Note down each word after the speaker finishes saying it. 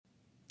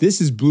This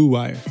is Blue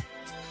Wire.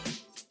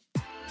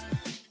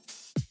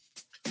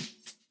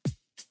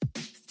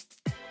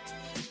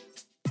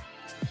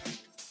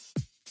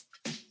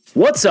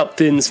 What's up,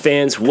 Fins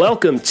fans?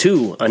 Welcome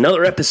to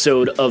another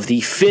episode of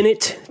the Fin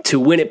It to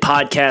Win It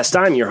podcast.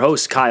 I'm your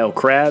host, Kyle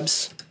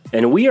Krabs,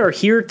 and we are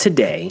here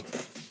today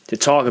to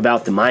talk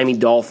about the Miami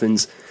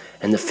Dolphins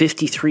and the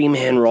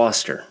 53-man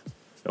roster.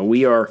 Now,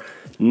 we are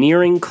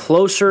nearing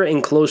closer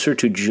and closer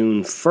to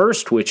June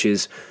 1st, which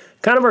is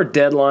kind of our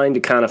deadline to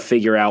kind of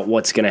figure out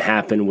what's going to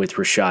happen with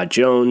Rashad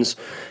Jones,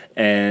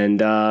 and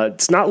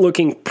it's not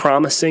looking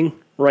promising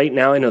right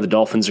now. I know the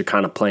Dolphins are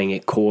kind of playing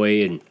it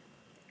coy,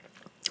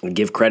 and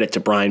give credit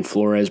to Brian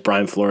Flores.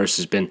 Brian Flores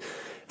has been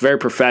very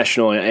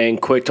professional and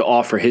quick to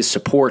offer his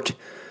support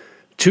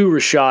to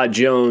Rashad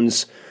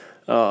Jones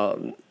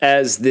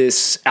as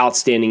this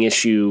outstanding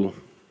issue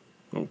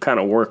kind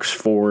of works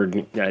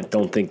forward. I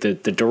don't think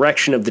that the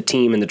direction of the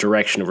team and the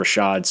direction of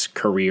Rashad's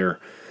career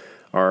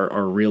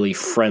are really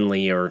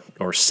friendly or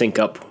sync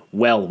up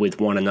well with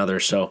one another.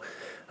 So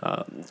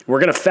we're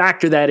going to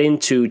factor that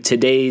into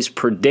today's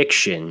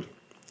prediction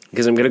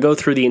because I'm going to go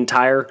through the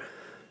entire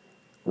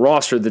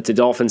roster that the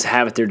Dolphins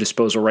have at their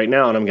disposal right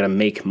now, and I'm going to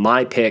make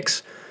my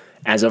picks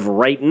as of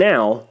right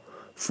now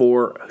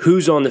for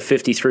who's on the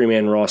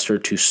 53-man roster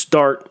to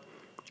start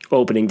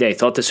opening day.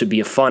 Thought this would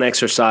be a fun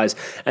exercise,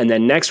 and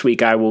then next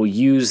week I will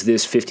use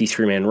this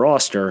 53-man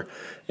roster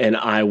and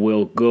I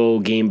will go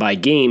game by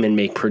game and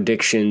make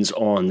predictions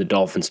on the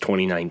Dolphins'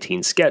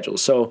 2019 schedule.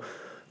 So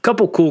a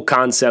couple cool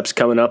concepts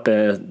coming up,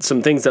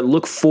 some things that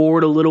look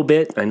forward a little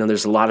bit. I know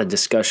there's a lot of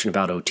discussion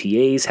about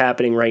OTAs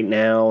happening right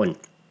now, and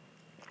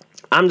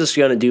I'm just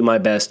going to do my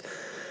best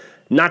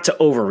not to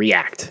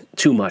overreact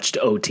too much to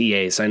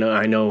OTAs.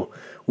 I know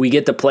we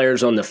get the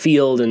players on the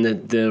field, and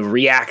the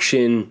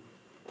reaction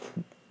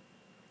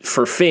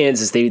for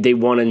fans is they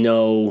want to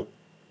know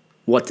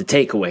what the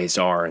takeaways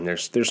are, and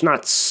there's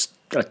not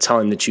a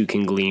ton that you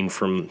can glean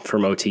from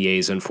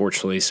OTAs,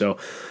 unfortunately. So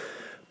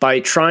by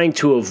trying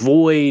to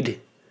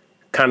avoid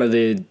kind of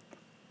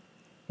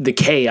the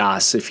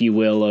chaos, if you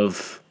will,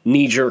 of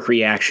knee-jerk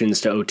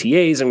reactions to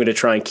OTAs, I'm going to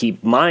try and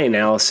keep my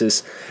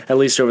analysis, at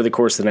least over the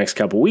course of the next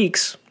couple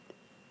weeks,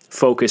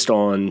 focused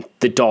on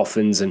the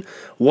Dolphins and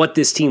what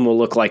this team will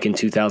look like in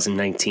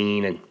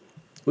 2019. And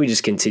we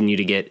just continue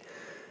to get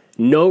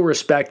no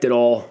respect at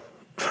all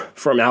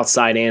from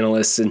outside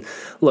analysts. And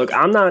look,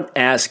 I'm not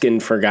asking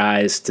for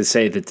guys to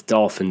say that the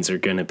Dolphins are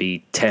going to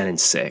be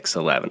 10-6,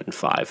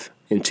 11-5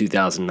 in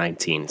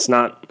 2019. It's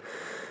not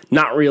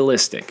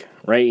realistic,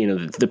 right? You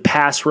know, the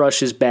pass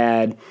rush is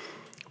bad.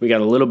 We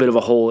got a little bit of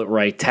a hole at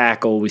right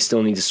tackle. We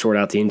still need to sort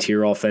out the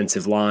interior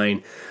offensive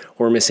line.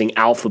 We're missing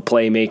alpha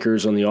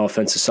playmakers on the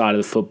offensive side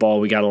of the football.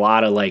 We got a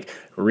lot of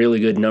really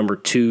good number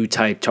 2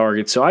 type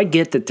targets. So I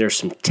get that there's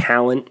some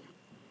talent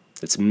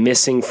that's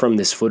missing from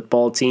this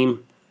football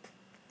team.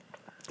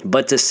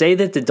 But to say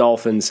that the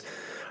Dolphins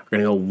are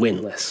going to go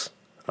winless,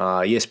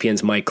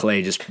 ESPN's Mike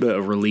Clay just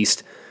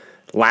released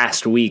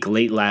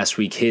late last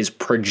week, his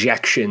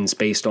projections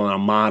based on a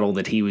model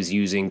that he was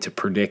using to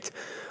predict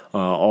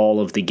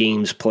all of the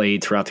games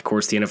played throughout the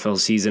course of the NFL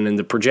season, and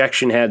the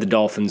projection had the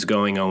Dolphins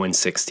going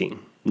 0-16.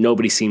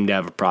 Nobody seemed to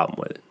have a problem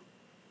with it.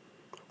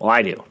 Well,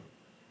 I do.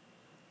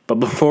 But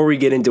before we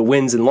get into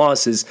wins and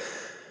losses,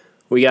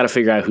 we got to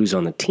figure out who's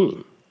on the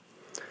team.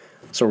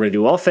 So we're going to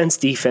do offense,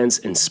 defense,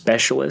 and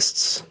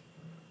specialists.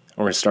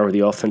 We're going to start with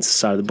the offensive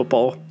side of the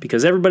football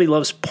because everybody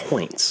loves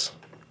points,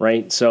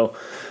 right? So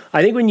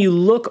I think when you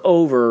look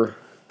over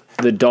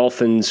the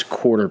Dolphins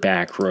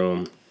quarterback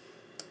room,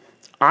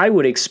 I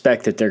would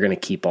expect that they're going to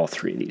keep all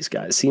 3 of these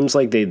guys. Seems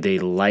like they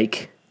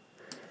like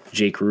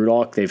Jake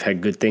Rudock. They've had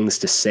good things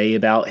to say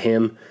about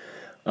him.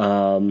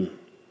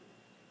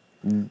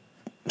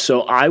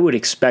 So I would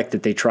expect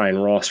that they try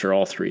and roster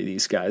all 3 of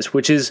these guys,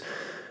 which is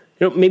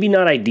maybe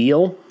not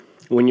ideal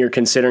when you're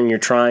considering you're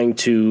trying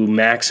to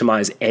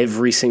maximize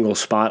every single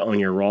spot on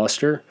your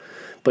roster.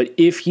 But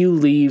if you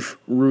leave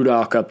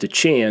Rudock up to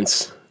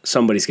chance,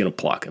 somebody's going to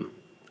pluck him.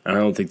 I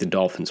don't think the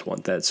Dolphins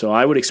want that. So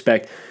I would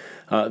expect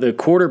the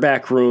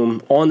quarterback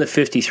room on the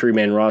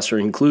 53-man roster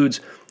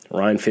includes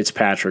Ryan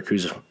Fitzpatrick,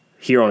 who's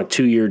here on a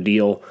 2-year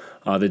deal.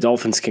 The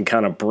Dolphins can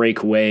kind of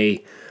break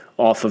away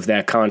off of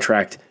that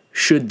contract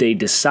should they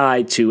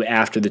decide to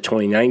after the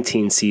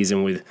 2019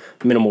 season with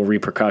minimal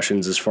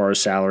repercussions as far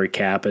as salary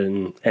cap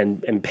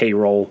and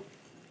payroll.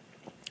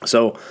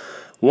 So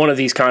one of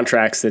these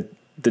contracts that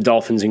the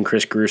Dolphins and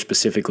Chris Grier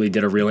specifically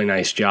did a really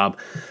nice job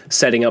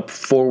setting up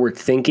forward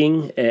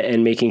thinking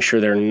and making sure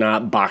they're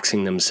not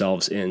boxing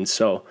themselves in.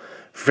 So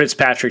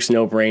Fitzpatrick's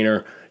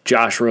no-brainer.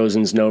 Josh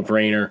Rosen's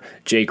no-brainer.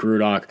 Jake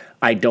Rudock,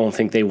 I don't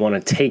think they want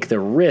to take the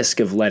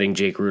risk of letting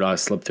Jake Rudock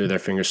slip through their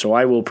fingers. So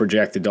I will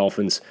project the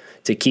Dolphins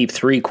to keep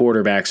 3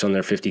 quarterbacks on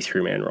their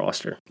 53-man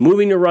roster.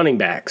 Moving to running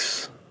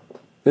backs.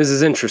 This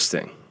is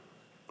interesting.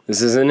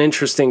 This is an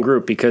interesting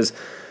group because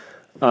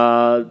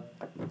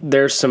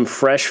there's some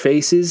fresh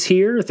faces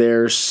here.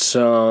 There's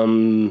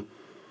some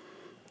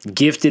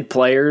gifted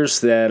players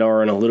that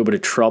are in a little bit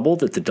of trouble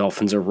that the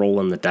Dolphins are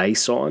rolling the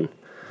dice on.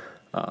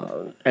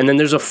 And then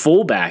there's a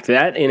fullback.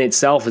 That in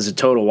itself is a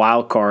total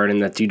wild card,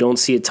 and that you don't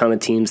see a ton of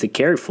teams that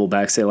carry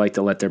fullbacks. They like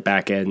to let their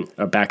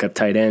backup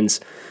tight ends,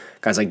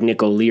 guys like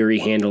Nick O'Leary,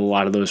 handle a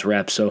lot of those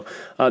reps. So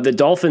the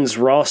Dolphins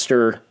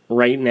roster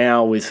right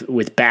now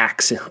with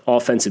backs,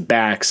 offensive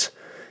backs,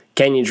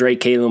 Kenyon Drake,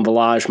 Kalen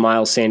Ballage,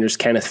 Miles Sanders,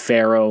 Kenneth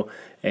Farrow,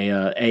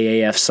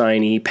 AAF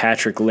signee,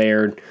 Patrick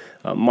Laird,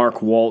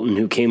 Mark Walton,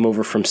 who came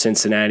over from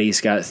Cincinnati.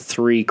 He's got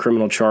 3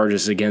 criminal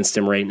charges against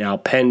him right now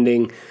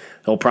pending.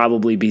 He'll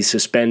probably be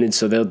suspended,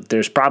 so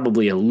there's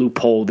probably a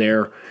loophole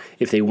there.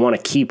 If they want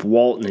to keep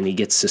Walton and he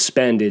gets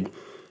suspended,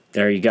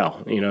 there you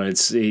go.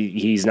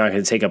 He's not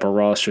going to take up a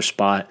roster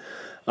spot.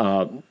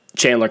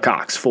 Chandler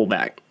Cox,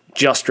 fullback,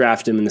 just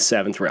drafted him in the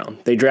 7th round.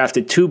 They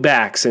drafted 2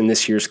 backs in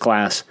this year's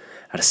class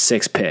out of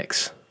 6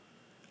 picks.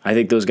 I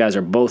think those guys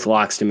are both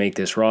locks to make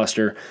this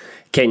roster.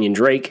 Kenyon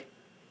Drake,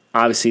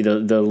 obviously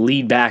the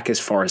lead back as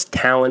far as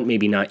talent,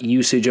 maybe not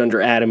usage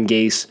under Adam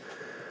Gase.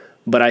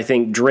 But I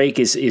think Drake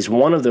is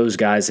one of those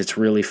guys that's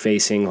really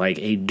facing like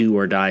a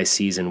do-or-die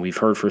season. We've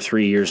heard for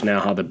 3 years now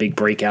how the big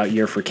breakout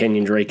year for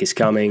Kenyon Drake is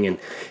coming, and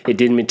it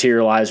didn't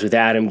materialize with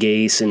Adam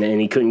Gase, and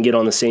he couldn't get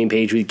on the same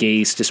page with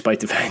Gase,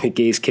 despite the fact that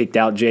Gase kicked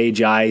out Jay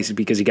Jice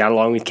because he got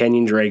along with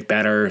Kenyon Drake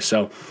better.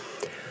 So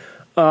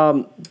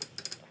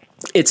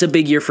it's a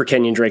big year for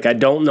Kenyon Drake. I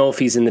don't know if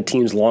he's in the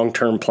team's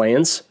long-term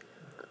plans,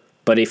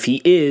 but if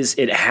he is,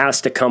 it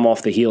has to come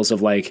off the heels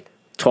of like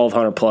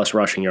 1,200-plus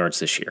rushing yards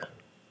this year.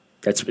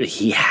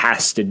 He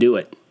has to do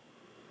it.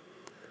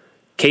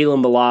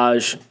 Kalen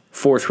Ballage,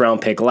 4th-round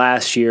pick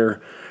last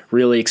year,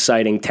 really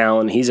exciting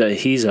talent. He's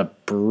a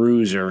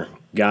bruiser,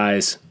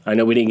 guys. I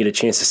know we didn't get a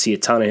chance to see a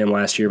ton of him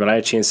last year, but I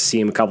had a chance to see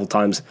him a couple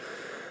times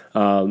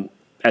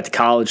at the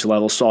college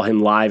level. Saw him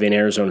live in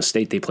Arizona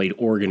State. They played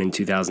Oregon in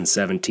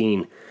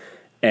 2017.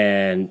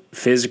 And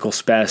physical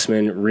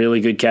specimen, really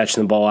good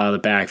catching the ball out of the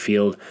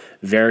backfield,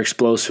 very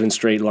explosive in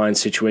straight line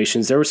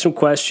situations. There were some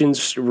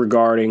questions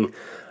regarding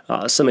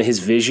some of his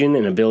vision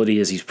and ability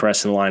as he's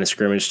pressing the line of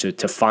scrimmage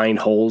to find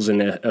holes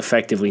and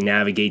effectively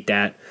navigate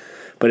that.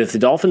 But if the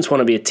Dolphins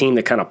want to be a team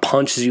that kind of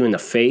punches you in the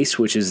face,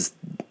 which is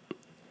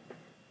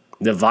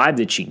the vibe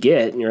that you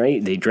get,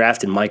 right? They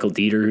drafted Michael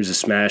Dieter, who's a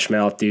smash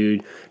mouth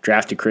dude,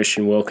 drafted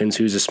Christian Wilkins,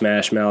 who's a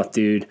smash mouth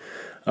dude.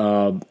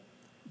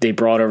 They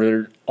brought over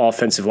their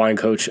offensive line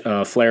coach,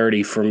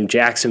 Flaherty, from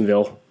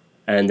Jacksonville,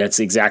 and that's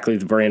exactly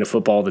the brand of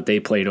football that they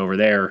played over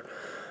there.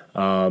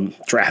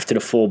 Drafted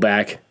a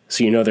fullback,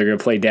 so they're going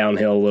to play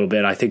downhill a little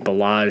bit. I think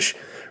Ballage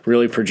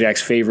really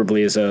projects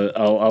favorably as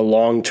a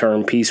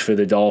long-term piece for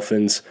the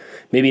Dolphins.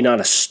 Maybe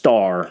not a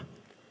star,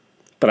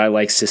 but I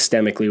like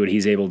systemically what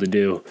he's able to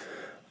do.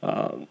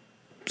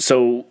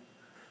 So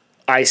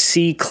I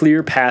see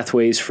clear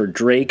pathways for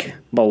Drake,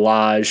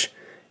 Ballage,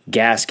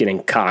 Gaskin,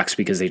 and Cox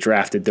because they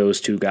drafted those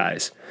 2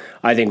 guys.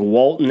 I think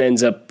Walton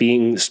ends up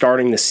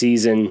starting the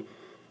season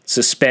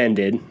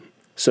suspended,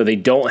 so they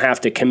don't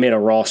have to commit a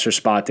roster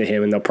spot to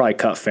him, and they'll probably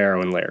cut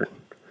Farrow and Laird.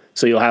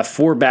 So you'll have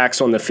 4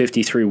 backs on the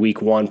 53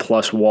 week 1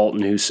 plus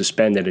Walton, who's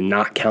suspended and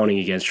not counting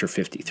against your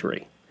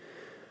 53.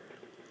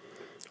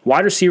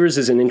 Wide receivers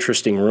is an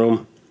interesting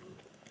room.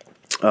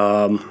 A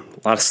lot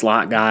of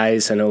slot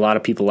guys. I know a lot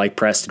of people like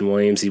Preston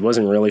Williams. He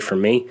wasn't really for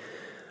me.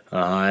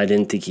 I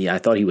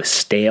thought he was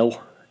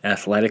stale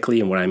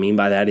athletically, and what I mean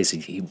by that is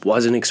he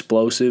wasn't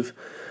explosive.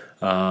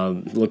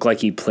 Looked like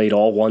he played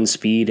all one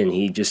speed, and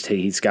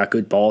he's got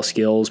good ball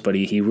skills, but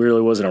he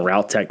really wasn't a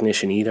route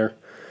technician either.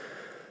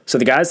 So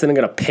the guys that I'm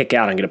going to pick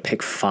out, I'm going to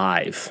pick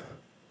 5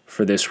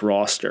 for this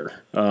roster.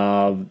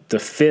 The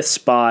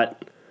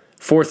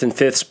 4th and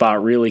 5th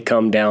spot really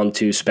come down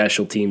to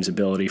special teams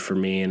ability for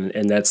me,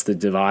 and that's the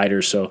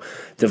divider. So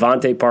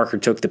Devontae Parker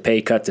took the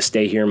pay cut to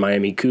stay here in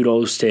Miami.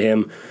 Kudos to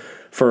him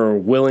for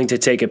willing to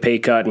take a pay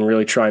cut and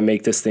really try and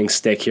make this thing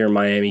stick here in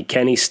Miami.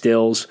 Kenny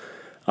Stills,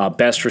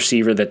 best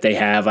receiver that they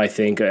have, I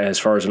think, as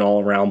far as an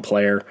all-around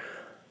player.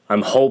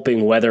 I'm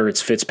hoping whether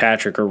it's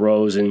Fitzpatrick or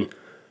Rose, and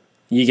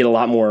you get a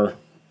lot more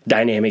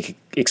dynamic,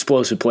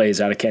 explosive plays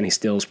out of Kenny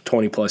Stills,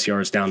 20-plus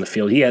yards down the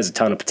field. He has a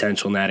ton of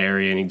potential in that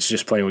area, and he's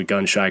just playing with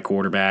gun-shy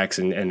quarterbacks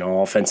and an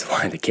offensive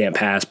line that can't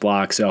pass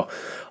block. So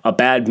a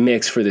bad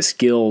mix for the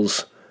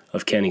skills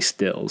of Kenny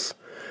Stills.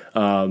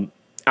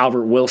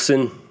 Albert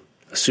Wilson,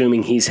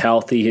 assuming he's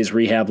healthy, his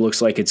rehab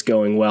looks like it's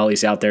going well.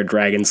 He's out there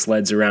dragging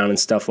sleds around and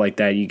stuff like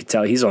that. You can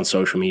tell he's on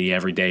social media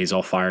every day. He's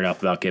all fired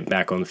up about getting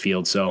back on the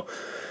field. So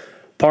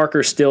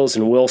Parker, Stills,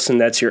 and Wilson,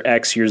 that's your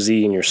X, your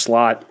Z, and your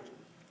slot.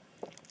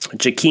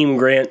 Jakeem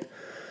Grant,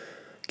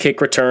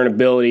 kick return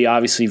ability,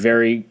 obviously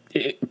very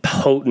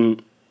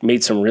potent,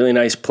 made some really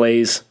nice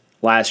plays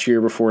last year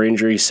before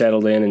injury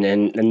settled in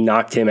and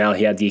knocked him out.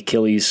 He had the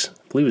Achilles,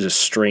 I believe it was a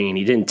strain.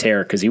 He didn't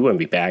tear it because he wouldn't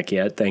be back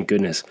yet, thank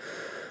goodness.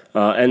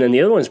 And then the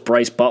other one is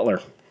Bryce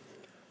Butler,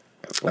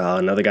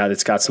 another guy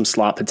that's got some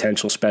slot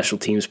potential, special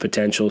teams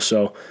potential.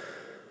 So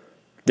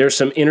there's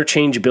some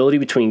interchangeability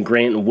between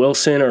Grant and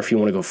Wilson, or if you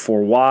want to go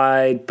 4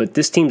 wide, but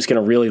this team's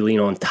going to really lean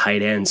on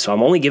tight ends. So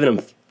I'm only giving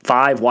him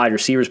 5 wide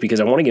receivers because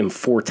I want to give him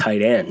 4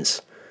 tight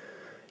ends.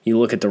 You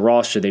look at the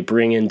roster, they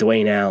bring in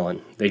Dwayne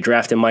Allen. They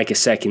drafted Mike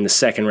Gesicki in the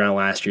second round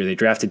last year. They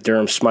drafted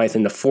Durham Smythe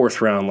in the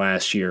fourth round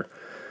last year.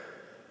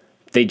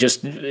 They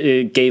just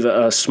gave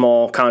a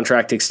small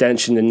contract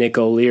extension to Nick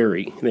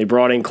O'Leary. They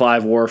brought in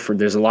Clive Warford.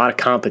 There's a lot of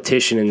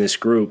competition in this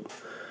group.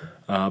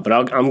 But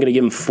I'm going to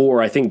give him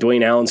 4. I think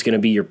Dwayne Allen's going to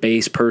be your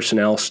base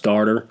personnel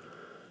starter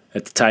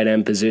at the tight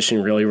end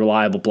position, really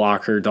reliable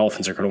blocker.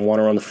 Dolphins are going to want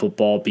to run the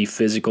football, be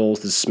physical,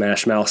 the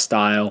smash mouth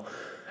style.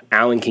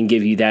 Allen can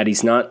give you that.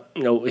 He's not,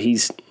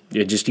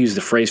 just use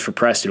the phrase for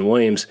Preston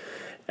Williams.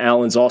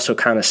 Allen's also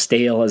kind of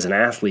stale as an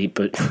athlete,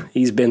 but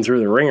he's been through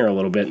the ringer a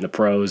little bit in the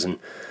pros, and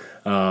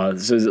so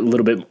it's a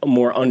little bit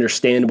more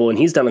understandable. And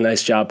he's done a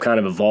nice job kind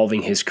of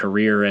evolving his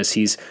career as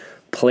he's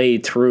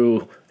played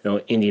through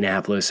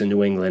Indianapolis and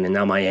New England and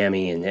now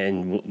Miami,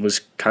 and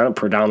was kind of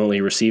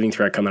predominantly receiving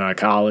threat coming out of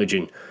college,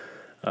 and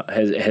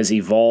has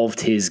evolved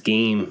his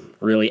game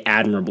really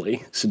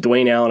admirably. So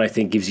Dwayne Allen, I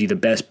think, gives you the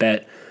best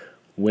bet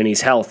when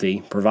he's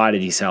healthy,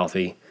 provided he's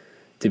healthy,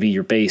 to be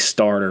your base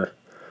starter.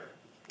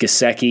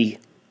 Gesicki,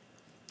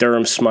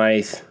 Durham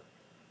Smythe,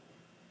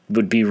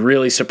 would be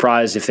really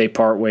surprised if they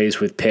part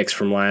ways with picks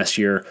from last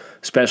year,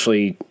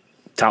 especially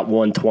top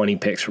 120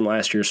 picks from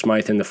last year.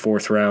 Smythe in the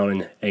fourth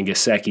round and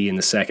Gesicki in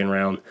the second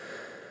round.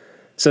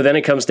 So then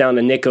it comes down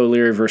to Nick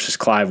O'Leary versus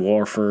Clive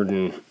Warford,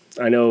 and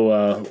I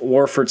know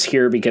Warford's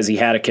here because he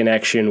had a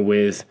connection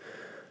with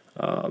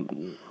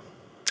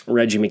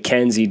Reggie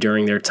McKenzie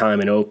during their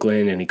time in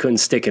Oakland, and he couldn't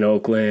stick in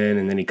Oakland,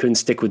 and then he couldn't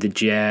stick with the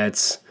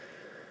Jets.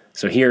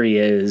 So here he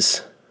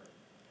is,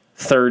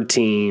 third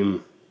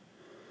team.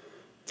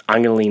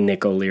 I'm going to lean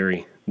Nick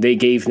O'Leary. They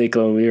gave Nick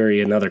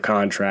O'Leary another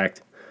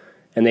contract,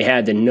 and they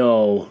had to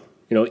know,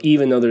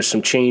 even though there's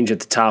some change at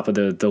the top of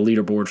the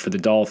leaderboard for the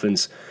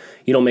Dolphins,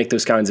 you don't make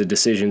those kinds of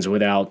decisions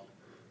without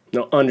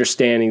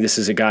understanding this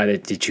is a guy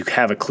that you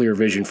have a clear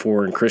vision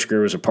for, and Chris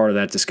Greer was a part of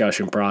that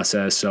discussion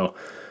process. So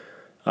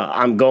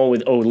I'm going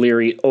with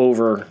O'Leary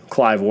over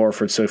Clive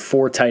Warford. So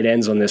 4 tight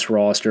ends on this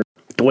roster: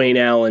 Dwayne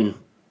Allen,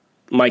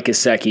 Mike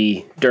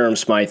Gesicki, Durham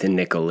Smythe, and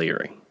Nick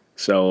O'Leary.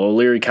 So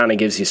O'Leary kind of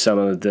gives you some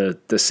of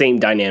the same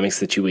dynamics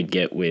that you would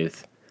get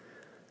with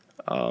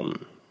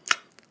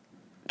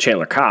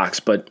Chandler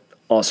Cox, but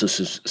also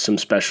some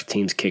special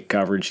teams kick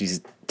coverage. He's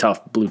a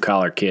tough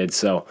blue-collar kid,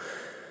 so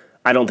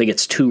I don't think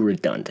it's too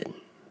redundant.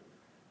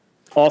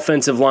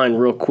 Offensive line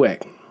real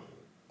quick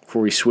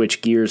before we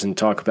switch gears and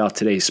talk about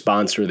today's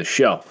sponsor of the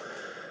show.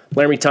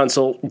 Laremy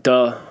Tunsil,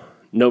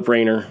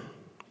 no-brainer.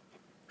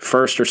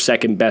 First or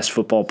second best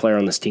football player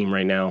on this team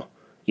right now,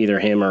 either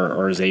him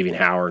or Xavier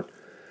Howard.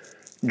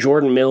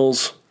 Jordan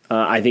Mills,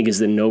 I think, is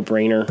the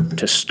no-brainer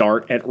to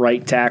start at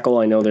right tackle.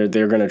 I know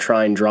they're going to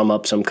try and drum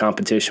up some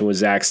competition with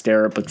Zach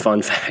Sterrett, but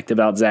fun fact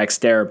about Zach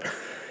Sterrett,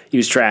 he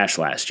was trash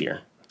last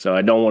year. So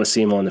I don't want to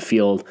see him on the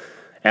field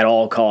at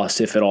all costs,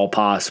 if at all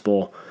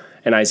possible.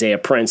 And Isaiah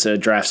Prince, a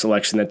draft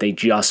selection that they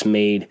just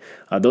made.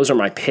 Those are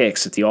my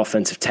picks at the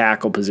offensive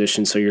tackle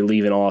position, so you're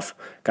leaving off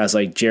guys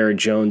like Jared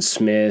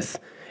Jones-Smith,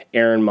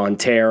 Aaron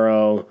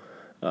Montero,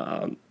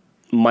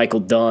 Michael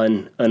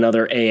Dunn,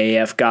 another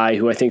AAF guy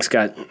who I think's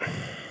got kind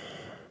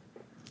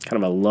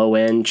of a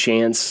low-end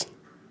chance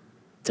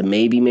to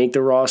maybe make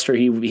the roster.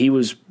 He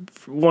was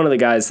one of the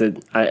guys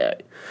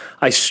that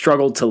I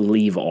struggled to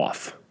leave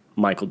off,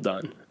 Michael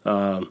Dunn.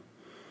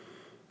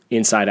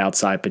 Inside,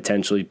 outside,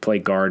 potentially play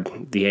guard,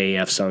 the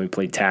AAF some. He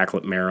played tackle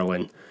at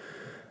Maryland.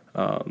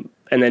 And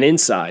then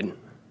inside,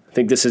 I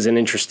think this is an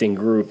interesting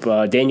group.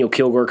 Daniel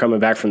Kilgore coming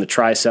back from the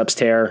triceps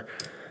tear.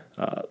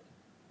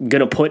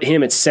 Going to put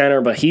him at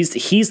center, but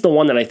he's the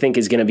one that I think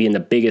is going to be in the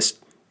biggest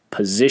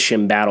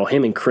position battle.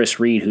 Him and Chris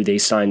Reed, who they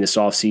signed this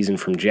offseason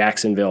from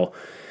Jacksonville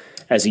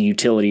as a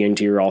utility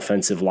interior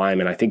offensive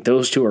lineman. I think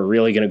those two are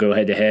really going to go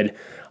head-to-head.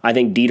 I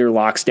think Dieter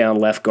locks down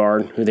left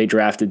guard, who they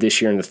drafted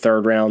this year in the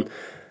third round.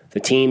 The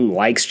team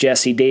likes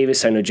Jesse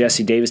Davis. I know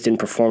Jesse Davis didn't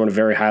perform at a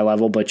very high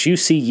level, but you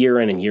see year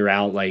in and year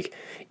out, like,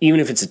 even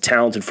if it's a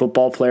talented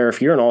football player,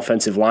 if you're an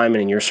offensive lineman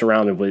and you're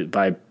surrounded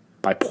by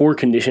poor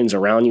conditions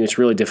around you, it's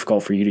really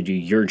difficult for you to do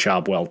your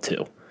job well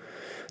too.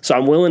 So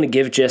I'm willing to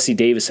give Jesse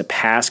Davis a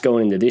pass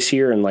going into this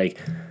year and,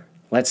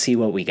 let's see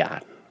what we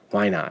got.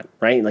 Why not,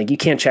 right? You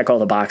can't check all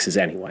the boxes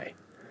anyway.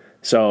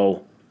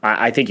 So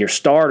I think your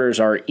starters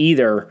are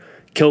either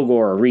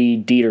Kilgore,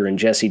 Reed, Dieter, and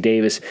Jesse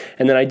Davis.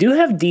 And then I do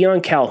have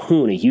Deion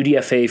Calhoun, a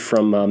UDFA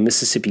from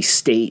Mississippi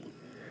State,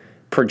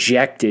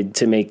 projected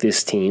to make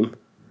this team.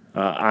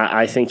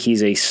 I think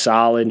he's a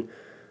solid,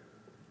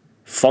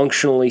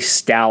 functionally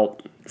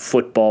stout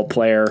football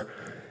player,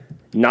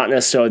 not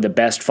necessarily the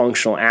best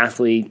functional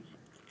athlete,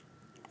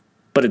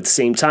 but at the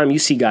same time, you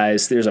see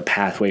guys, there's a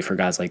pathway for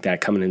guys like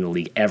that coming in the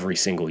league every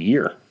single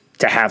year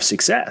to have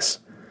success.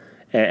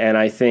 And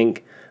I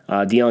think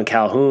Deion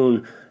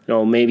Calhoun,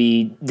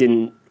 maybe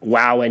didn't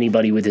wow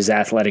anybody with his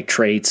athletic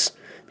traits,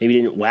 maybe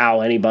didn't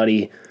wow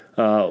anybody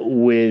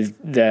with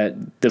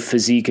the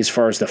physique as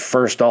far as the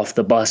first off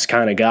the bus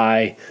kind of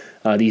guy,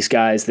 these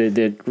guys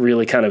that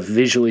really kind of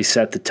visually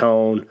set the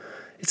tone.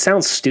 It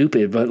sounds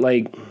stupid, but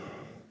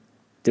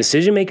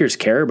decision makers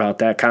care about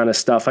that kind of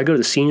stuff. I go to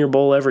the Senior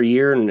Bowl every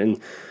year, and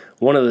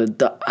one of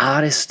the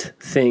oddest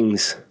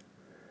things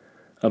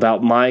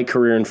about my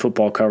career in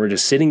football coverage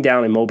is sitting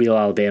down in Mobile,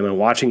 Alabama, and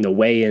watching the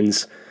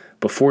weigh-ins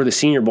before the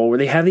Senior Bowl, where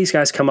they have these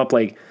guys come up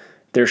like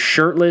they're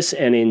shirtless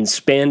and in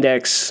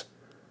spandex,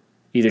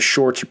 either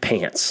shorts or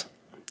pants.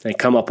 They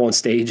come up on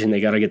stage and they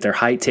got to get their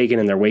height taken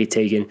and their weight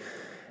taken.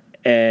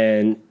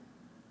 And,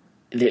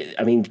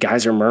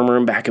 guys are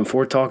murmuring back and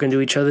forth, talking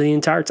to each other the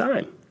entire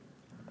time.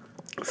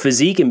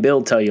 Physique and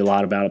build tell you a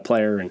lot about a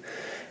player.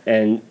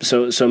 And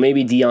so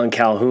maybe Deion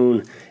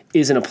Calhoun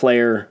isn't a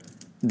player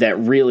that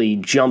really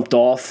jumped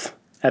off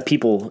at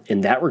people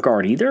in that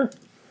regard either.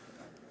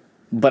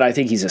 But I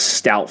think he's a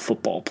stout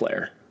football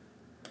player.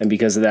 And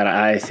because of that,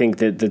 I think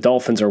that the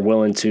Dolphins are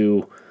willing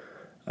to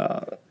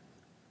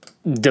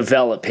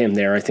develop him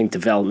there. I think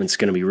development's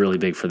going to be really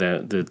big for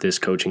this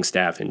coaching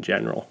staff in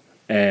general.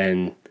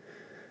 And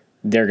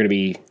they're going to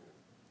be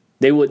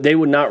they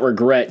would not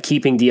regret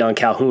keeping Deion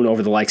Calhoun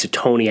over the likes of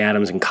Tony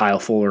Adams and Kyle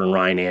Fuller and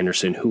Ryan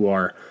Anderson, who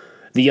are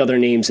the other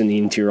names in the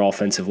interior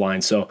offensive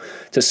line. So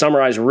to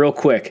summarize real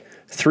quick,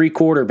 3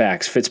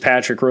 quarterbacks,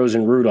 Fitzpatrick,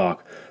 Rosen,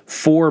 Rudolph.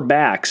 4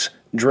 backs,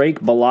 Drake,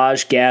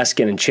 Balaj,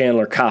 Gaskin, and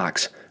Chandler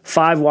Cox.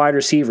 5 wide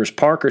receivers,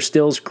 Parker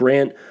Stills,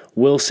 Grant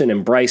Wilson,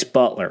 and Bryce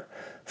Butler.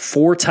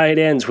 4 tight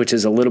ends, which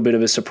is a little bit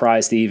of a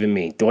surprise to even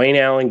me. Dwayne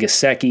Allen,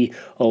 Gesicki,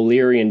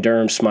 O'Leary, and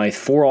Durham Smythe.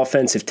 4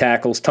 offensive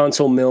tackles,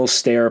 Tunsil, Mills,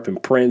 Sterup,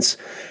 and Prince.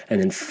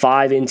 And then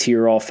 5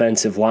 interior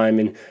offensive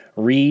linemen,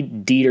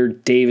 Reed,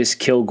 Dieter, Davis,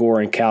 Kilgore,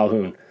 and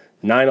Calhoun.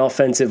 9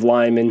 offensive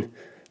linemen,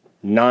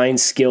 9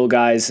 skill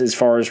guys as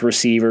far as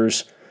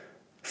receivers,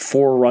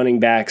 4 running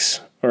backs,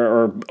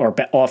 or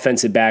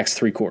offensive backs,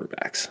 3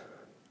 quarterbacks.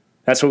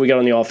 That's what we got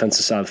on the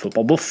offensive side of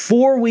football.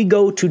 Before we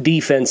go to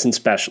defense and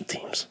special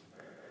teams,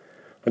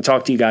 I'll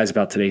talk to you guys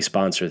about today's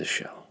sponsor of the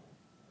show.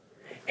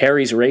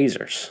 Harry's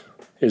Razors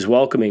is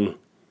welcoming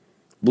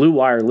Blue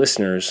Wire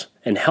listeners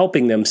and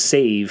helping them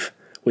save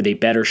with a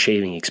better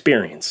shaving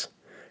experience.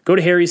 Go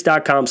to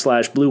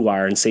harrys.com/Blue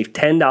Wire and save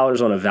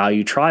 $10 on a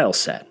value trial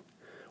set,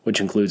 which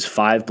includes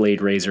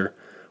 5-blade razor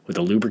with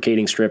a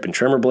lubricating strip and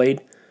trimmer blade,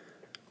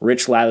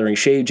 rich lathering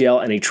shave gel,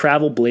 and a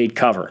travel blade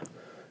cover.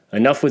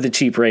 Enough with the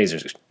cheap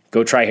razors.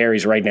 Go try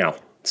Harry's right now.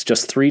 It's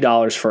just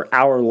 $3 for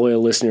our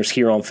loyal listeners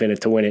here on Fin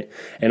It to Win It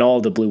and all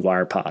of the Blue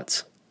Wire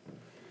pods.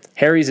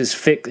 Harry's has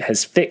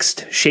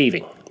fixed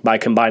shaving by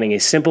combining a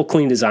simple,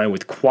 clean design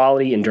with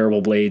quality and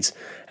durable blades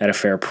at a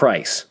fair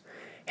price.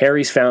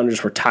 Harry's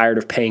founders were tired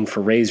of paying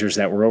for razors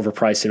that were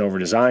overpriced and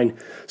overdesigned,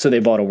 so they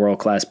bought a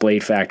world-class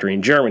blade factory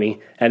in Germany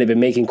and have been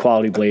making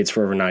quality blades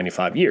for over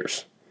 95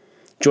 years.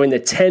 Join the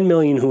 10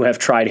 million who have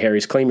tried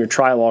Harry's. Claim your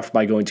trial offer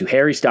by going to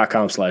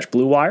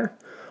harrys.com/Blue Wire.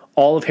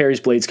 All of Harry's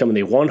blades come with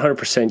a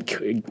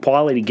 100%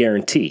 quality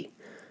guarantee.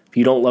 If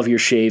you don't love your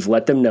shave,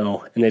 let them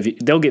know, and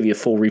they'll give you a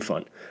full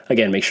refund.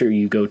 Again, make sure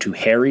you go to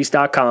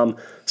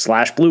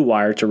harrys.com/Blue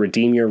Wire to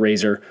redeem your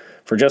razor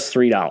for just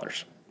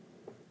 $3.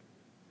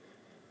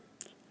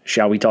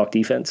 Shall we talk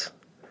defense?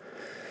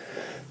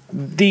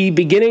 The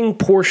beginning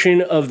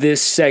portion of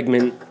this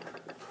segment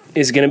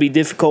is going to be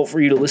difficult for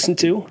you to listen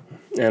to,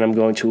 and I'm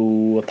going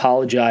to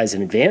apologize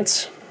in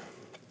advance.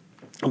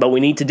 But we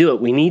need to do it.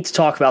 We need to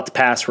talk about the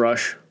pass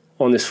rush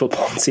on this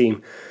football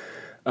team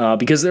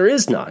because there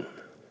is none.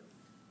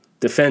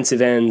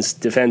 Defensive ends,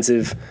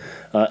 defensive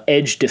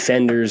edge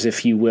defenders,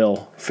 if you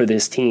will, for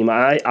this team.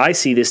 I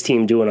see this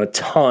team doing a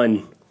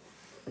ton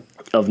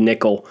of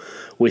nickel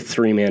with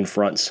 3-man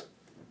fronts.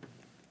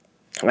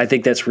 I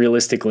think that's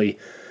realistically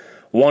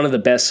one of the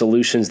best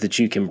solutions that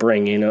you can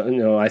bring. You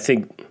know, I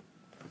think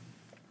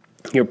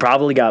you've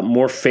probably got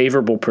more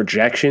favorable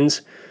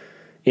projections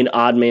in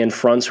odd man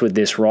fronts with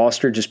this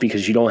roster just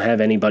because you don't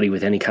have anybody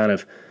with any kind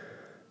of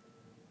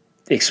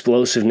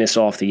explosiveness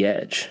off the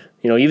edge.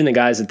 You know, even the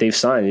guys that they've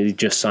signed, they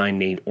just signed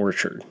Nate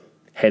Orchard,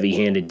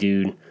 heavy-handed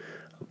dude,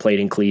 played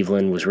in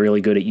Cleveland, was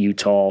really good at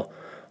Utah.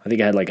 I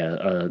think I had like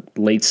a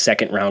late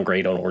second-round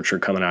grade on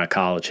Orchard coming out of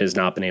college, has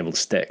not been able to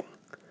stick.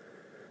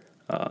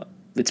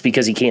 It's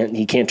because he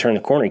can't turn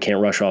the corner, he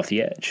can't rush off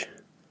the edge.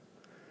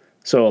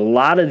 So a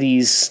lot of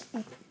these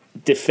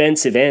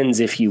defensive ends,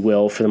 if you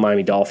will, for the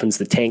Miami Dolphins,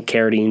 the Tank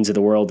Carradines of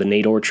the world, the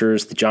Nate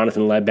Orchards, the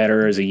Jonathan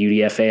Ledbetter as a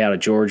UDFA out of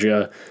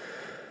Georgia,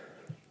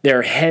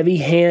 they're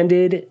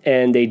heavy-handed,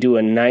 and they do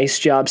a nice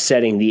job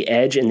setting the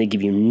edge, and they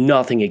give you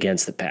nothing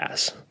against the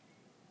pass.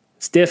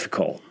 It's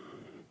difficult.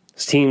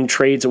 This team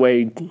trades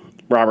away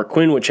Robert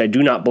Quinn, which I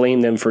do not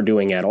blame them for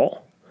doing at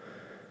all.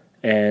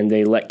 And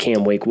they let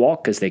Cam Wake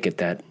walk because they get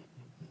that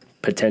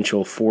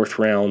potential fourth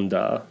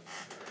or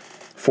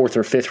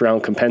fifth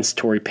round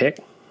compensatory pick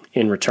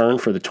in return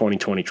for the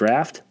 2020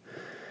 draft.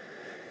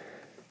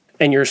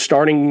 And your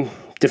starting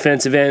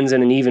defensive ends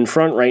in an even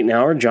front right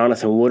now are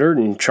Jonathan Woodard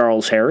and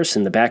Charles Harris,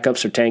 and the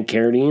backups are Tank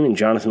Carradine and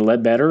Jonathan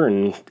Ledbetter,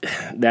 and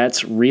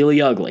that's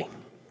really ugly.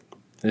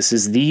 This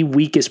is the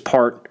weakest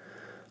part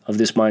of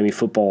this Miami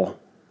football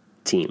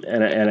team.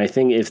 And I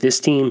think if this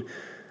team,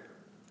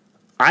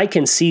 I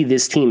can see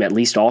this team at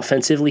least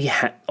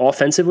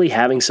offensively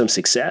having some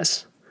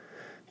success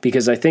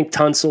because I think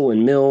Tunsil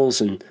and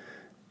Mills and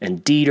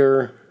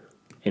Dieter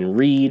and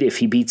Reed, if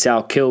he beats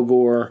out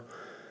Kilgore,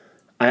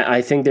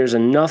 I think there's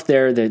enough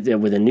there that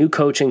with a new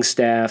coaching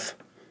staff,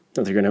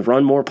 they're going to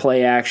run more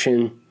play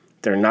action.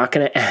 They're not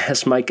going to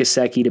ask Mike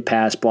Gesicki to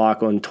pass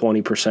block on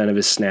 20% of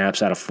his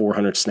snaps out of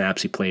 400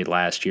 snaps he played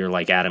last year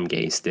like Adam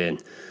Gase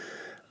did.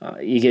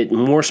 You get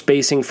more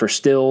spacing for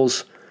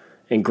Stills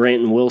and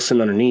Grant and Wilson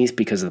underneath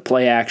because of the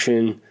play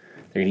action.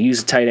 They're going to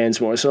use the tight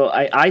ends more. So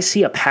I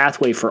see a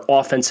pathway for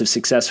offensive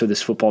success for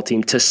this football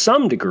team to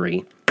some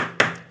degree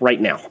right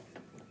now.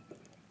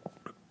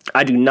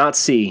 I do not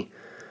see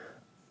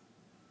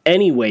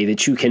any way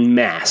that you can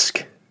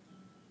mask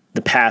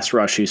the pass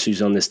rush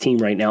issues on this team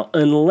right now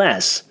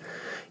unless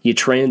you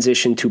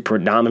transition to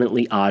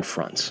predominantly odd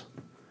fronts.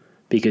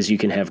 Because you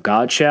can have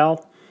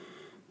Godchow,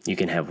 you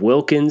can have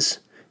Wilkins,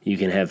 you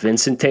can have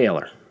Vincent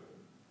Taylor.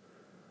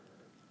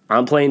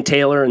 I'm playing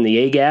Taylor in the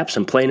A-gaps.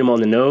 I'm playing him on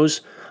the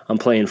nose. I'm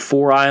playing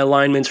 4 eye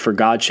alignments for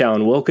Godchow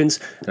and Wilkins,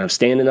 and I'm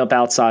standing up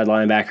outside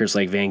linebackers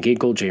like Van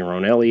Ginkel,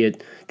 Jaron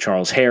Elliott,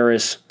 Charles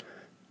Harris,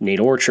 Nate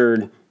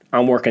Orchard.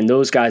 I'm working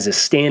those guys as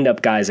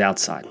stand-up guys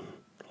outside.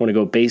 I want to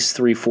go base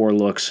 3-4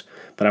 looks,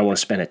 but I want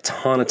to spend a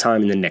ton of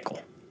time in the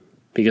nickel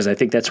because I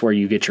think that's where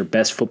you get your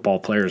best football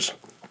players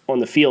on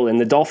the field. And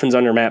the Dolphins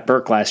under Matt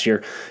Burke last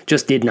year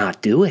just did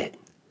not do it.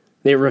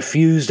 They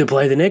refused to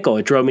play the nickel.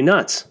 It drove me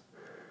nuts.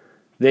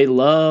 They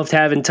loved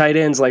having tight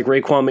ends like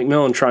Raekwon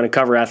McMillan trying to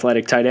cover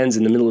athletic tight ends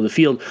in the middle of the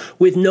field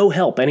with no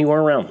help anywhere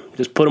around.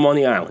 Just put them on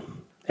the island.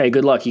 Hey,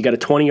 good luck. You got a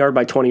 20-yard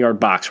by 20-yard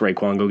box,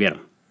 Raekwon. Go get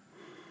them.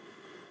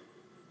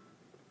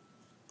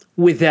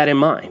 With that in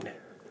mind,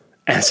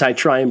 as I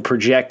try and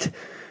project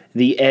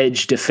the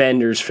edge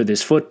defenders for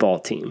this football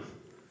team,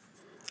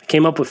 I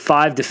came up with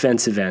 5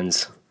 defensive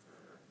ends,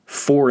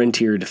 4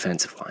 interior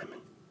defensive linemen.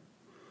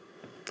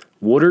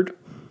 Woodard,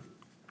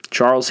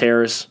 Charles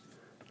Harris,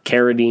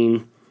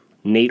 Carradine,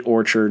 Nate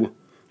Orchard,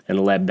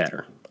 and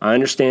Ledbetter. I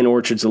understand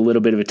Orchard's a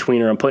little bit of a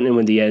tweener. I'm putting him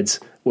with the ends,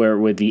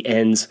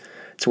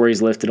 it's where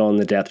he's listed on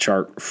the depth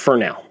chart for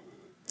now.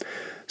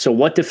 So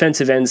what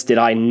defensive ends did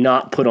I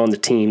not put on the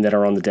team that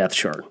are on the depth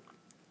chart?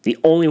 The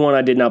only one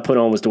I did not put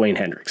on was Dwayne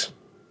Hendricks.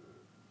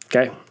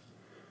 Okay? I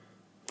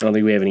don't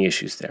think we have any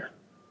issues there.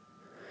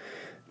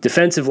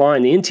 Defensive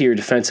line, the interior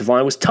defensive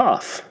line was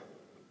tough.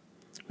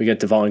 We got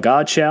Devon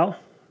Godchow,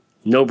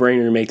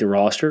 no-brainer to make the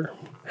roster.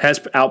 Has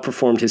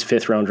outperformed his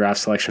 5th-round draft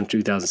selection in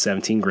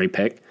 2017. Great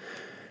pick.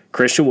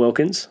 Christian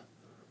Wilkins.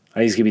 I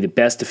think he's going to be the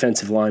best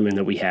defensive lineman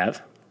that we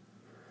have.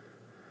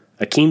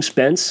 Akeem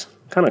Spence,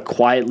 kind of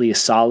quietly a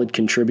solid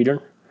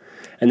contributor.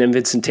 And then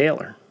Vincent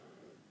Taylor.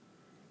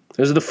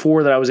 Those are the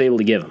 4 that I was able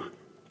to give him.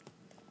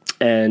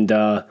 And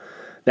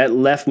that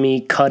left me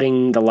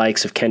cutting the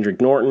likes of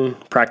Kendrick Norton,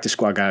 practice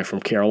squad guy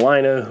from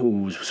Carolina,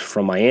 who was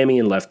from Miami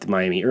and left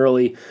Miami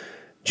early.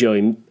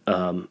 Joey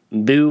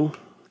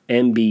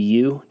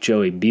MBU,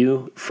 Joey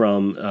Bu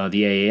from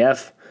the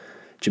AAF,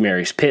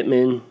 Jamarius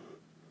Pittman,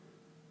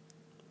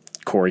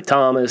 Corey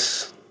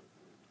Thomas.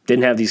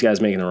 Didn't have these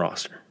guys making the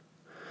roster.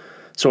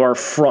 So our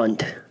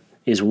front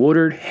is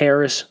Woodard,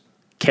 Harris,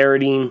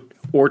 Carradine,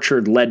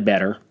 Orchard,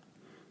 Ledbetter,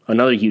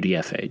 another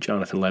UDFA,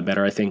 Jonathan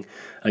Ledbetter. I think,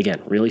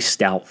 again, really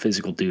stout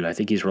physical dude. I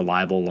think he's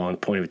reliable along the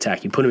point of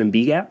attack. You put him in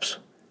B-gaps,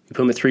 you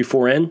put him at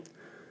 3-4N,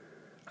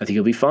 I think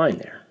he'll be fine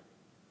there.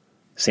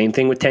 Same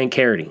thing with Tank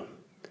Carradine.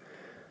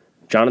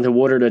 Jonathan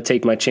Woodard, I'd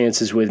take my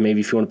chances with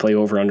maybe if you want to play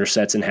over-under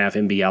sets and have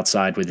him be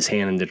outside with his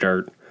hand in the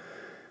dirt.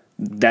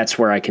 That's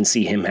where I can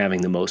see him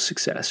having the most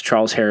success.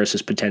 Charles Harris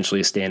is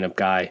potentially a stand-up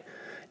guy.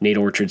 Nate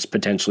Orchard's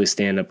potentially a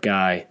stand-up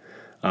guy.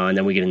 And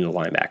then we get into the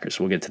linebackers.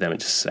 We'll get to them in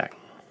just a sec.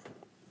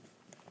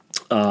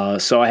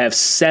 So I have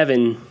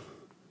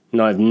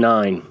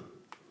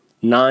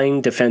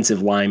 9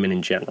 defensive linemen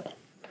in general.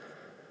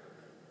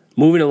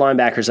 Moving to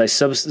linebackers, I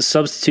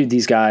substitute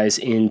these guys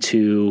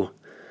into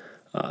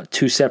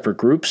 2 separate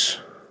groups.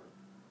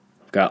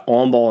 I've got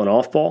on-ball and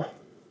off-ball.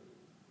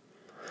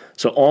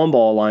 So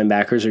on-ball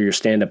linebackers are your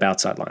stand-up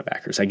outside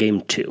linebackers. I gave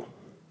them 2.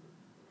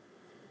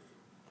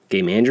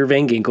 Gave him Andrew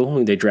Van Ginkel,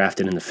 who they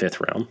drafted in the 5th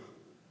round.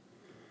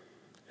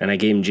 And I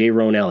gave him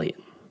Jaron Elliott,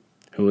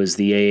 who was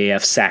the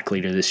AAF sack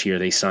leader this year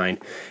they signed.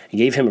 I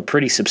gave him a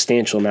pretty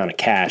substantial amount of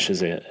cash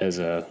as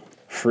a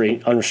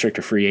free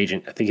unrestricted free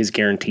agent. I think his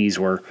guarantees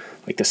were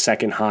like the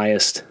 2nd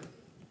highest.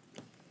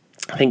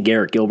 I think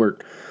Garrett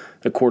Gilbert,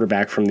 the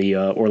quarterback from the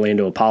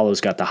Orlando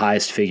Apollos, got the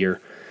highest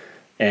figure,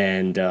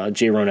 and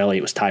Jaron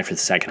Elliott was tied for the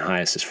 2nd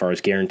highest as far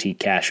as guaranteed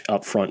cash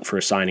up front for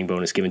a signing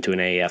bonus given to an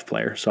AAF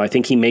player. So I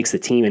think he makes the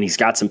team, and he's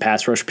got some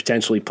pass rush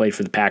potential. He played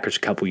for the Packers a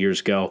couple years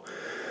ago.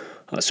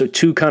 So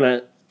 2 kind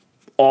of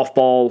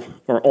off-ball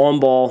or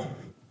on-ball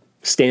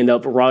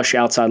stand-up rush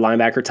outside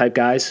linebacker type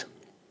guys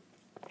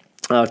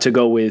to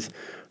go with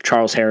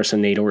Charles Harris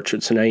and Nate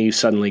Orchard. So now you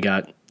suddenly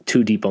got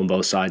 2 deep on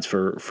both sides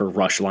for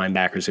rush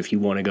linebackers if you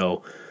want to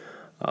go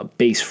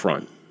base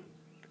front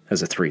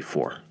as a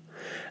 3-4.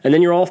 And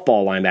then your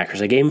off-ball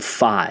linebackers, I gave them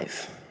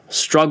 5.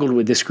 Struggled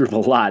with this group a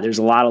lot. There's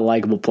a lot of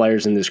likable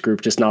players in this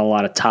group, just not a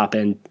lot of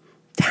top-end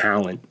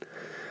talent.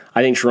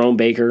 I think Jerome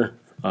Baker,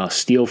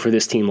 steal for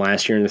this team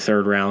last year in the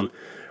third round.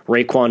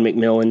 Raekwon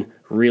McMillan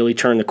really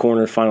turned the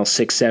corner the final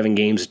 6-7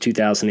 games of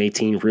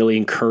 2018, really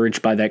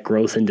encouraged by that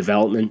growth and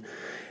development.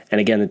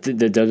 And again,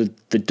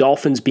 the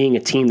Dolphins being a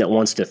team that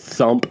wants to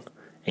thump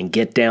and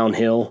get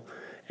downhill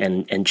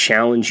and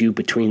challenge you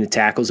between the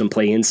tackles and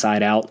play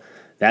inside out,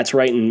 that's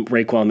right in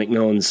Raekwon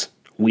McMillan's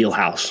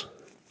wheelhouse.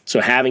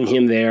 So having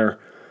him there,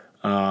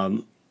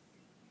 and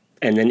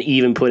then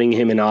even putting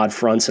him in odd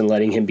fronts and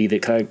letting him be the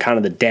kind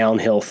of the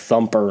downhill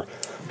thumper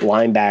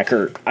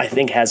linebacker, I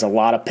think has a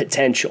lot of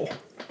potential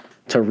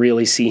to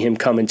really see him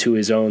come into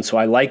his own. So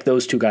I like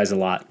those two guys a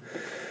lot.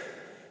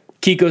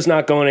 Kiko's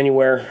not going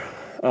anywhere.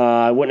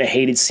 I wouldn't have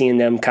hated seeing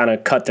them kind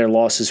of cut their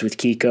losses with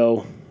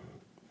Kiko,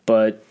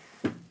 but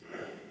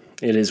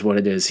it is what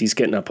it is. He's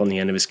getting up on the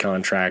end of his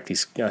contract.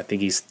 I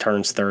think he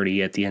turns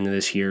 30 at the end of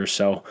this year,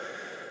 so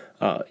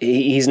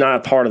he's not a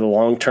part of the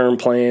long-term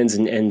plans,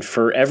 and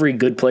for every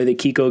good play that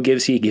Kiko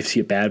gives you, he gives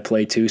you a bad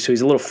play too, so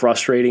he's a little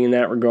frustrating in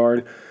that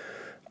regard,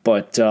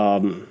 but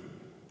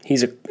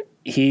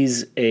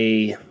he's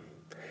a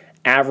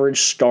average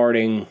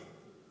starting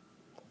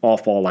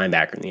off-ball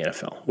linebacker in the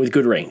NFL with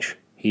good range.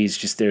 He's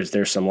just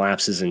there's some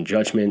lapses in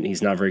judgment.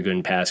 He's not very good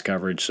in pass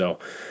coverage, so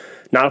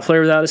not a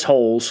player without his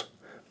holes.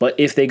 But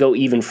if they go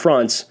even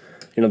fronts,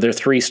 their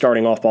three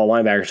starting off-ball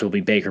linebackers will be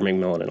Baker,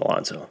 McMillan, and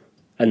Alonso.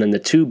 And then the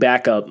two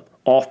backup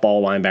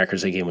off-ball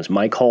linebackers they gave was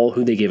Mike Hull,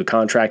 who they gave a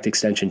contract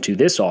extension to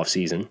this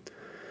offseason,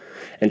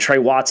 and Trey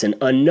Watson,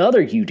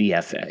 another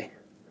UDFA.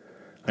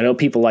 I know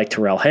people like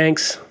Terrell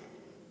Hanks.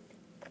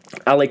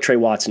 I like Trey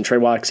Watson. Trey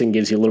Watson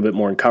gives you a little bit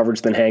more in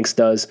coverage than Hanks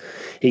does.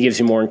 He gives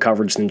you more in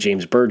coverage than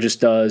James Burgess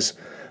does.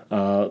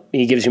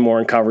 He gives you more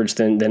in coverage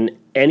than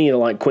any of the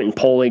like Quentin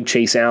Polig,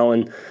 Chase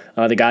Allen,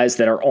 the guys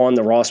that are on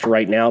the roster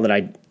right now that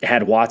I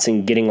had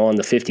Watson getting on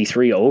the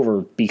 53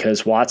 over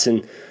because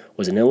Watson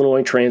was an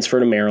Illinois transfer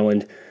to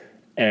Maryland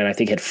and I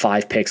think had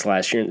 5 picks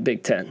last year in the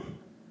Big Ten.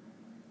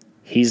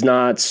 He's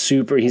not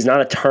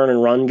a turn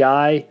and run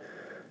guy.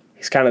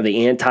 He's kind of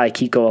the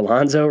anti-Kiko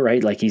Alonso,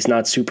 right? Like he's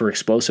not super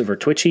explosive or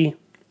twitchy.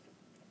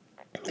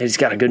 He's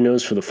got a good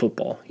nose for the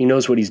football. He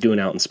knows what he's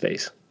doing out in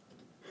space.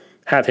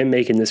 Have him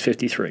making this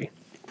 53.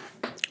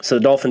 So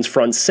the Dolphins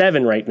front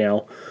 7 right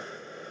now.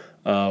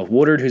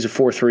 Woodard, who's a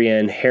 4-3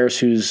 end. Harris,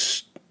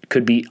 who's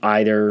could be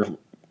either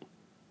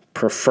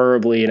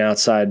preferably an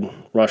outside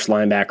rush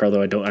linebacker,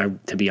 although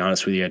to be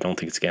honest with you, I don't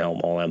think it's going to help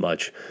him all that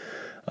much.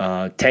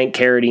 Tank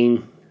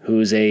Carradine,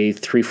 who's a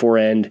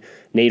 3-4 end.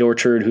 Nate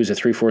Orchard, who's a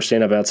 3-4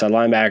 stand-up outside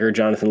linebacker.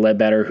 Jonathan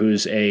Ledbetter,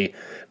 who's a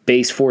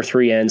base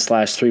 4-3 end /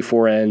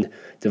 3-4 end.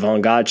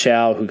 Devon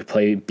Godchow, who could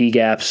play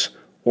B-gaps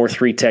or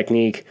 3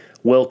 technique.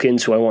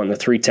 Wilkins, who I want in the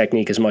 3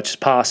 technique as much as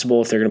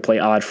possible. If they're going to play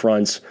odd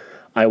fronts,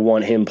 I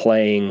want him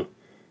playing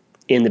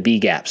in the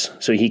B-gaps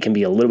so he can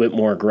be a little bit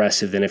more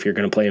aggressive than if you're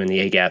going to play him in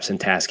the A-gaps and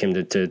task him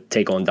to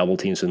take on double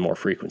teams with more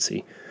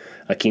frequency.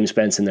 Akeem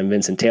Spence and then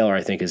Vincent Taylor,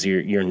 I think, is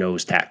your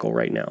nose tackle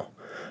right now.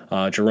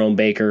 Jerome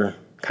Baker,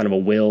 kind of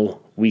a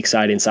weak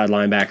side inside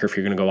linebacker if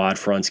you're going to go odd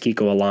fronts.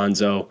 Kiko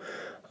Alonso,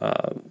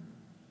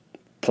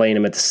 playing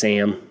him at the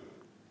Sam.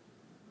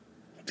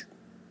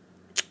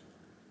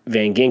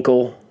 Van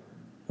Ginkel,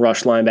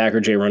 rush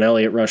linebacker. J.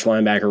 Elliott, rush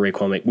linebacker.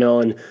 Raekwon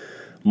McMillan.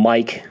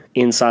 Mike,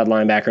 inside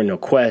linebacker, no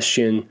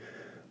question.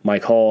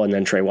 Mike Hull, and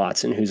then Trey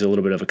Watson, who's a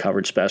little bit of a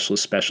coverage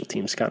specialist, special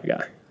teams kind of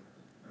guy.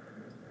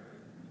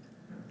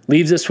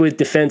 Leaves us with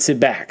defensive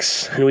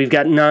backs. And we've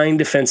got 9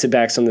 defensive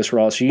backs on this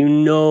roster.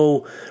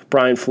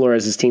 Brian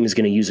Flores' team is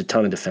going to use a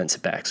ton of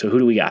defensive backs. So who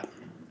do we got?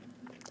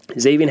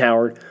 Xavier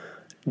Howard,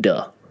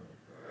 duh.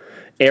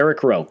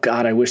 Eric Rowe,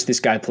 God, I wish this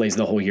guy plays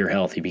the whole year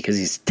healthy because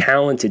he's a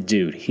talented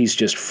dude. He's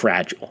just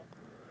fragile.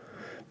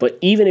 But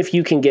even if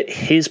you can get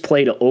his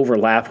play to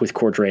overlap with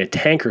Cordrea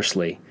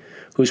Tankersley,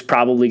 who's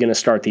probably going to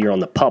start the year on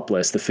the PUP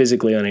list, the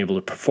physically unable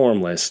to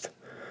perform list,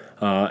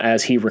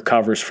 as he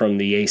recovers from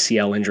the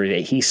ACL injury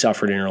that he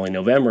suffered in early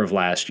November of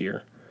last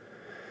year.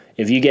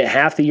 If you get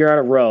half the year out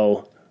of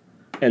Rowe,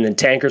 and then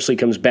Tankersley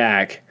comes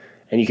back,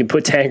 and you can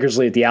put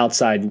Tankersley at the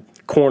outside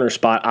corner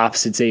spot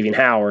opposite Xavier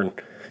Howard,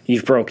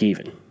 you've broke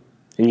even,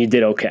 and you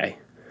did okay.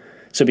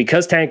 So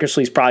because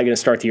Tankersley's probably going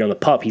to start the year on the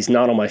PUP, he's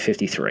not on my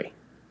 53.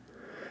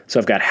 So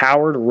I've got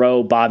Howard,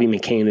 Rowe, Bobby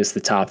McCain as the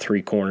top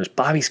 3 corners.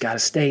 Bobby's got to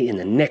stay in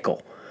the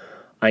nickel.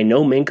 I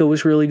know Minka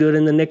was really good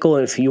in the nickel,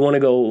 and if you want to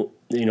go,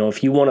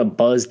 if you want to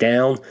buzz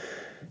down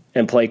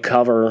and play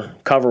cover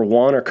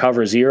 1 or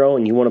cover 0,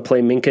 and you want to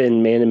play Minka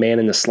and man-to-man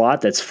in the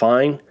slot, that's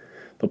fine.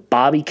 But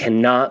Bobby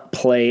cannot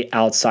play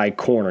outside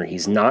corner.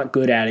 He's not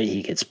good at it.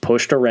 He gets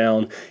pushed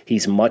around.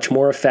 He's much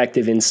more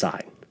effective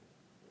inside.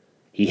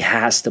 He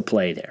has to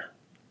play there.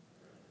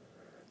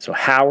 So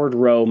Howard,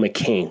 Rowe,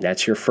 McCain,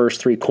 that's your first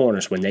 3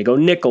 corners. When they go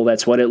nickel,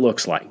 that's what it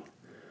looks like.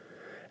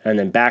 And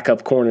then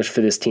backup corners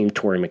for this team,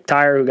 Torrey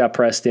McTyer, who got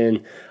pressed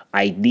in,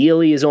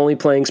 ideally is only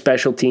playing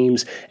special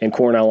teams, and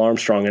Cornell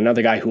Armstrong,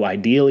 another guy who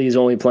ideally is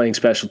only playing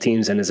special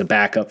teams and is a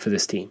backup for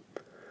this team.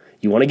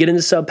 You want to get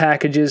into sub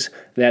packages,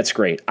 that's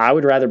great. I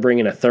would rather bring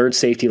in a third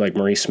safety like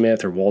Maurice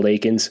Smith or Walt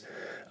Aikens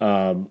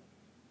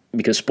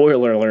because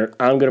spoiler alert,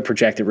 I'm going to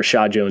project that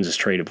Rashad Jones is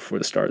traded before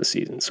the start of the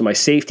season. So my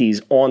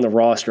safeties on the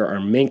roster are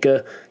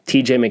Minkah,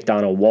 TJ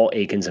McDonald, Walt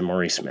Aikens, and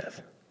Maurice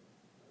Smith.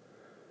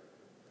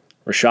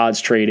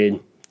 Rashad's traded.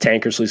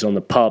 Tankersley's on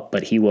the pup,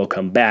 but he will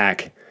come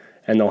back,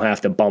 and they'll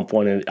have to bump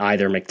one of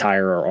either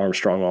McTire or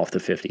Armstrong off the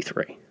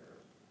 53.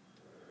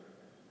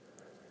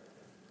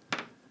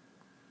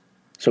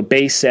 So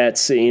base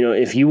sets, even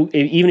if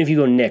you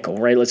go nickel,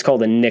 right? Let's call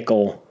the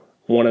nickel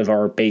one of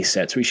our base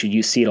sets. We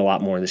should see it a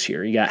lot more this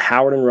year. You got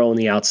Howard and Rowe on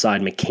the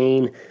outside.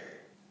 McCain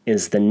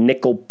is the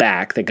nickel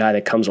back, the guy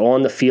that comes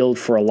on the field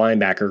for a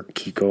linebacker,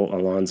 Kiko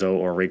Alonso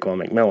or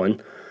Raekwon McMillan.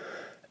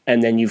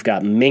 And then you've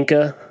got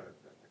Minkah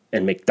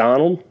and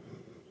McDonald.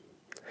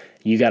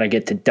 You got to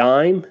get to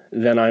dime.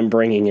 Then I'm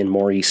bringing in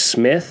Maurice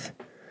Smith,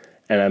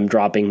 and I'm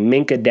dropping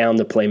Minkah down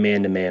to play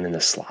man-to-man in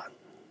the slot.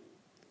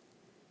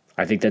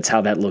 I think that's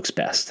how that looks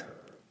best.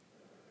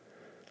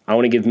 I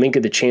want to give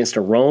Minkah the chance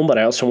to roam, but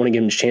I also want to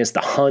give him a chance to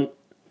hunt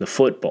the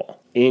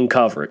football in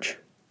coverage.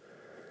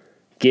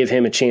 Give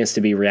him a chance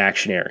to be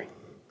reactionary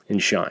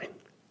and shine.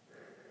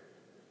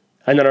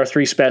 And then our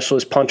three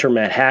specialists, punter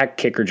Matt Hack,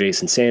 kicker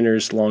Jason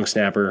Sanders, long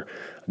snapper,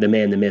 the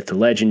man, the myth, the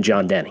legend,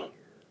 John Denny.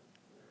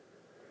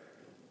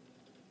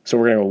 So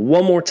we're going to go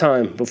one more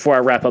time before I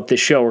wrap up this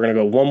show. We're going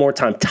to go one more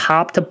time,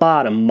 top to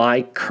bottom,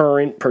 my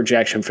current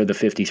projection for the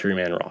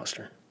 53-man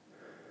roster.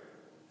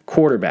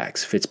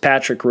 Quarterbacks,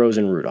 Fitzpatrick,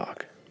 Rosen,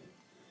 Rudock.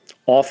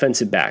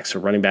 Offensive backs, so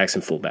running backs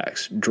and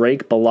fullbacks,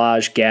 Drake,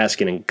 Ballage,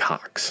 Gaskin, and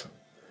Cox.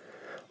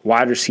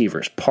 Wide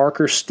receivers,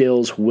 Parker,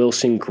 Stills,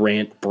 Wilson,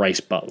 Grant, Bryce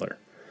Butler.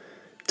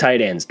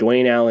 Tight ends,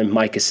 Dwayne Allen,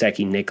 Mike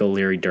Gesicki, Nick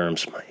O'Leary, Durham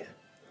Smythe.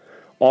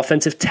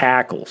 Offensive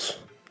tackles,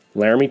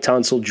 Laramie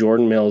Tunsil,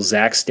 Jordan Mills,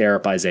 Zach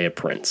Sterup, Isaiah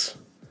Prince.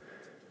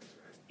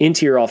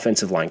 Interior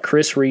offensive line,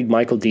 Chris Reed,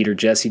 Michael Dieter,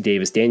 Jesse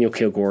Davis, Daniel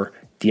Kilgore,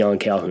 Deion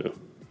Calhoun.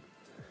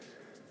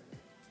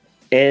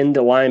 And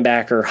the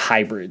linebacker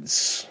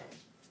hybrids,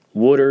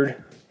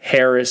 Woodard,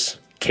 Harris,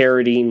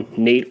 Carradine,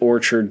 Nate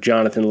Orchard,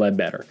 Jonathan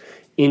Ledbetter.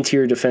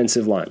 Interior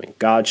defensive linemen,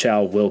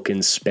 Godchow,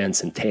 Wilkins,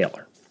 Spence, and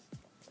Taylor.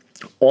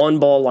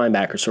 On-ball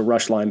linebackers, so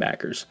rush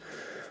linebackers,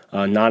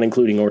 not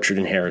including Orchard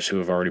and Harris, who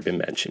have already been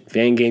mentioned.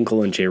 Van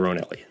Ginkel and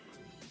Jaron Elliott.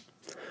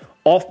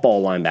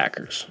 Off-ball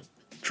linebackers,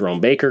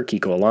 Jerome Baker,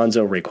 Kiko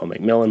Alonso, Raekwon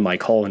McMillan,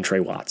 Mike Hull, and Trey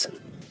Watson.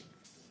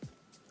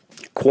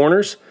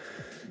 Corners,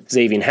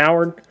 Xavier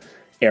Howard,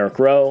 Eric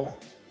Rowe,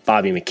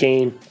 Bobby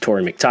McCain,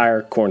 Torrey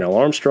McTire, Cornell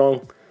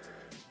Armstrong.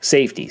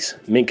 Safeties,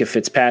 Minkah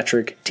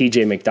Fitzpatrick,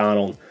 TJ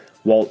McDonald,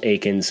 Walt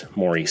Aikens,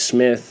 Maurice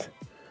Smith.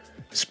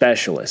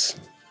 Specialists,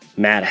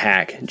 Matt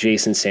Hack,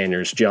 Jason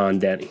Sanders, John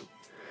Denny.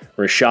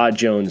 Rashad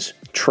Jones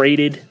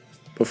traded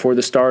before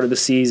the start of the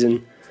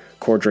season.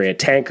 Cordrea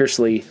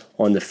Tankersley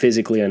on the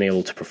physically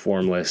unable to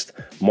perform list.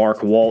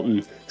 Mark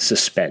Walton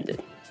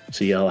suspended.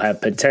 So you'll have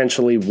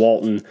potentially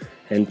Walton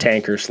and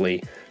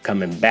Tankersley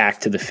coming back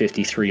to the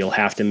 53. You'll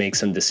have to make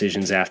some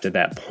decisions after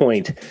that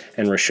point,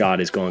 and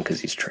Rashad is going because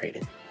he's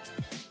traded.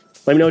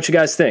 Let me know what you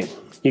guys think.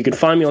 You can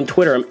find me on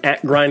Twitter. I'm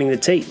at Grinding the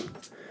Tape.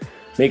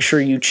 Make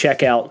sure you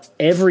check out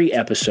every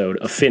episode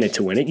of Fin It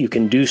to Win It. You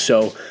can do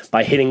so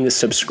by hitting the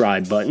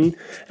subscribe button.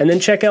 And then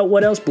check out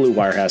what else Blue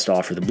Wire has to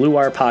offer. The Blue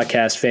Wire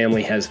podcast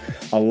family has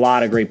a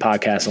lot of great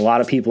podcasts, a lot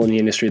of people in the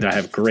industry that I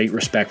have great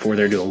respect for.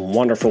 They're doing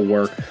wonderful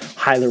work.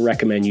 Highly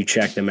recommend you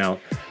check them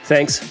out.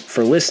 Thanks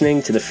for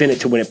listening to the Fin It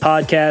to Win It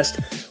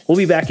podcast. We'll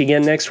be back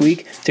again next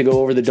week to go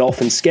over the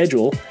Dolphins'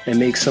 schedule and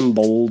make some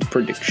bold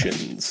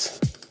predictions.